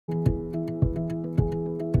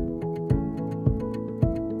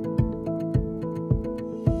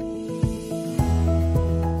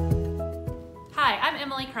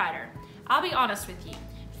I'll be honest with you,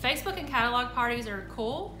 Facebook and catalog parties are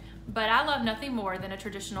cool, but I love nothing more than a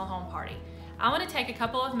traditional home party. I want to take a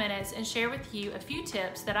couple of minutes and share with you a few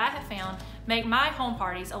tips that I have found make my home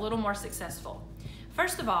parties a little more successful.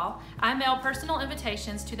 First of all, I mail personal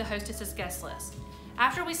invitations to the hostess's guest list.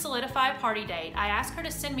 After we solidify a party date, I ask her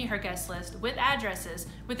to send me her guest list with addresses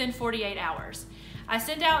within 48 hours. I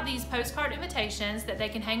send out these postcard invitations that they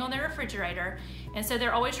can hang on their refrigerator, and so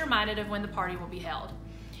they're always reminded of when the party will be held.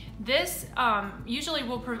 This usually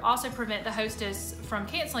will also prevent the hostess from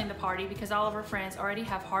canceling the party because all of her friends already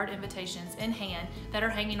have hard invitations in hand that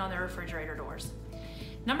are hanging on their refrigerator doors.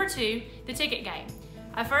 Number 2, the ticket game.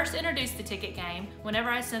 I first introduce the ticket game whenever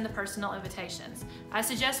I send the personal invitations. I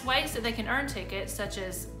suggest ways that they can earn tickets, such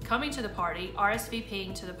as coming to the party,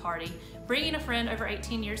 RSVPing to the party, bringing a friend over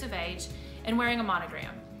 18 years of age, and wearing a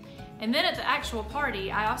monogram. And then at the actual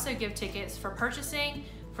party, I also give tickets for purchasing,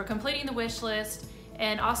 for completing the wish list,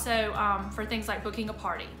 and also for things like booking a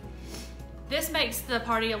party. This makes the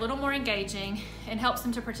party a little more engaging and helps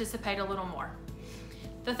them to participate a little more.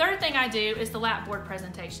 The third thing I do is the lap board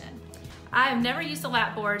presentation. I have never used the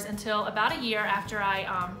lap boards until about a year after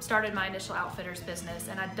I started my Initial Outfitters business,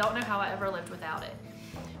 and I don't know how I ever lived without it.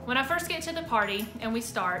 When I first get to the party and we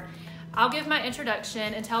start, I'll give my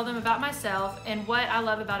introduction and tell them about myself and what I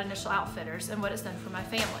love about Initial Outfitters and what it's done for my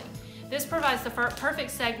family. This provides the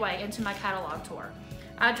perfect segue into my catalog tour.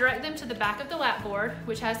 I direct them to the back of the lap board,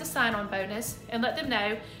 which has the sign-on bonus, and let them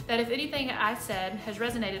know that if anything I said has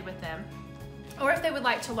resonated with them, or if they would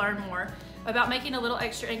like to learn more about making a little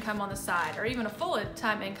extra income on the side, or even a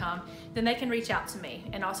full-time income, then they can reach out to me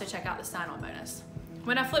and also check out the sign-on bonus.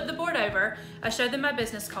 When I flip the board over, I show them my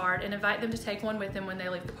business card and invite them to take one with them when they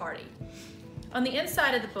leave the party. On the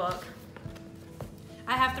inside of the book,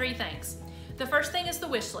 I have 3 things. The first thing is the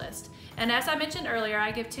wish list, and as I mentioned earlier,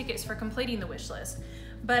 I give tickets for completing the wish list.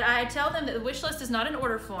 But I tell them that the wish list is not an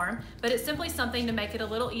order form, but it's simply something to make it a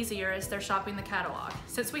little easier as they're shopping the catalog.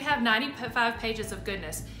 Since we have 95 pages of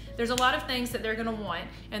goodness, there's a lot of things that they're gonna want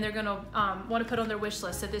and they're gonna want to put on their wish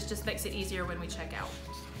list, so this just makes it easier when we check out.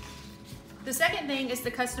 The second thing is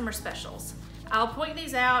the customer specials. I'll point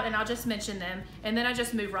these out and I'll just mention them, and then I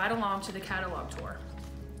just move right along to the catalog tour.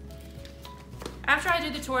 After I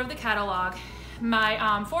do the tour of the catalog, my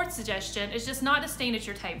 4th suggestion is just not to stand at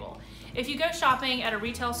your table. If you go shopping at a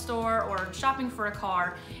retail store or shopping for a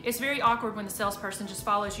car, it's very awkward when the salesperson just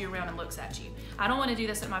follows you around and looks at you. I don't want to do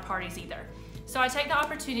this at my parties either. So I take the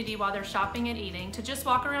opportunity while they're shopping and eating to just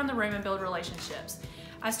walk around the room and build relationships.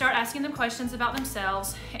 I start asking them questions about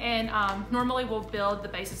themselves, and normally we'll build the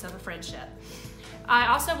basis of a friendship. I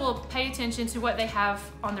also will pay attention to what they have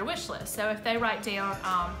on their wish list. So if they write down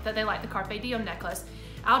that they like the Carpe Diem necklace,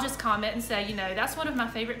 I'll just comment and say, you know, that's one of my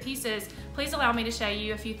favorite pieces. Please allow me to show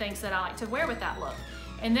you a few things that I like to wear with that look.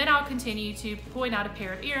 And then I'll continue to point out a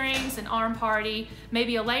pair of earrings, an arm party,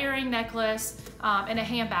 maybe a layering necklace, and a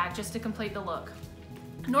handbag just to complete the look.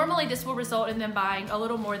 Normally this will result in them buying a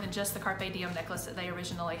little more than just the Carpe Diem necklace that they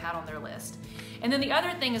originally had on their list. And then the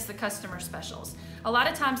other thing is the customer specials. A lot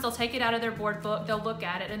of times they'll take it out of their board book, they'll look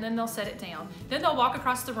at it, and then they'll set it down. Then they'll walk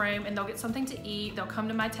across the room and they'll get something to eat, they'll come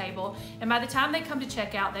to my table, and by the time they come to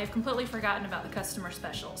check out, they've completely forgotten about the customer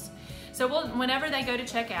specials. So whenever they go to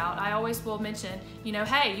check out, I always will mention, you know,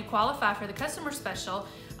 hey, you qualify for the customer special.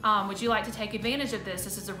 Would you like to take advantage of this?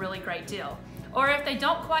 This is a really great deal. Or if they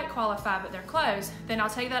don't quite qualify but they're close, then I'll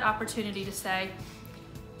take that opportunity to say,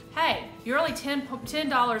 hey, you're only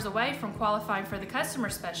 $10 away from qualifying for the customer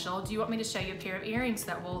special. Do you want me to show you a pair of earrings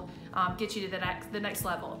that will get you to the next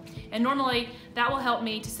level? And normally that will help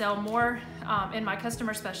me to sell more in my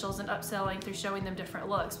customer specials and upselling through showing them different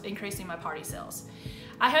looks, increasing my party sales.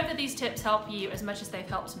 I hope that these tips help you as much as they've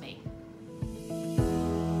helped me.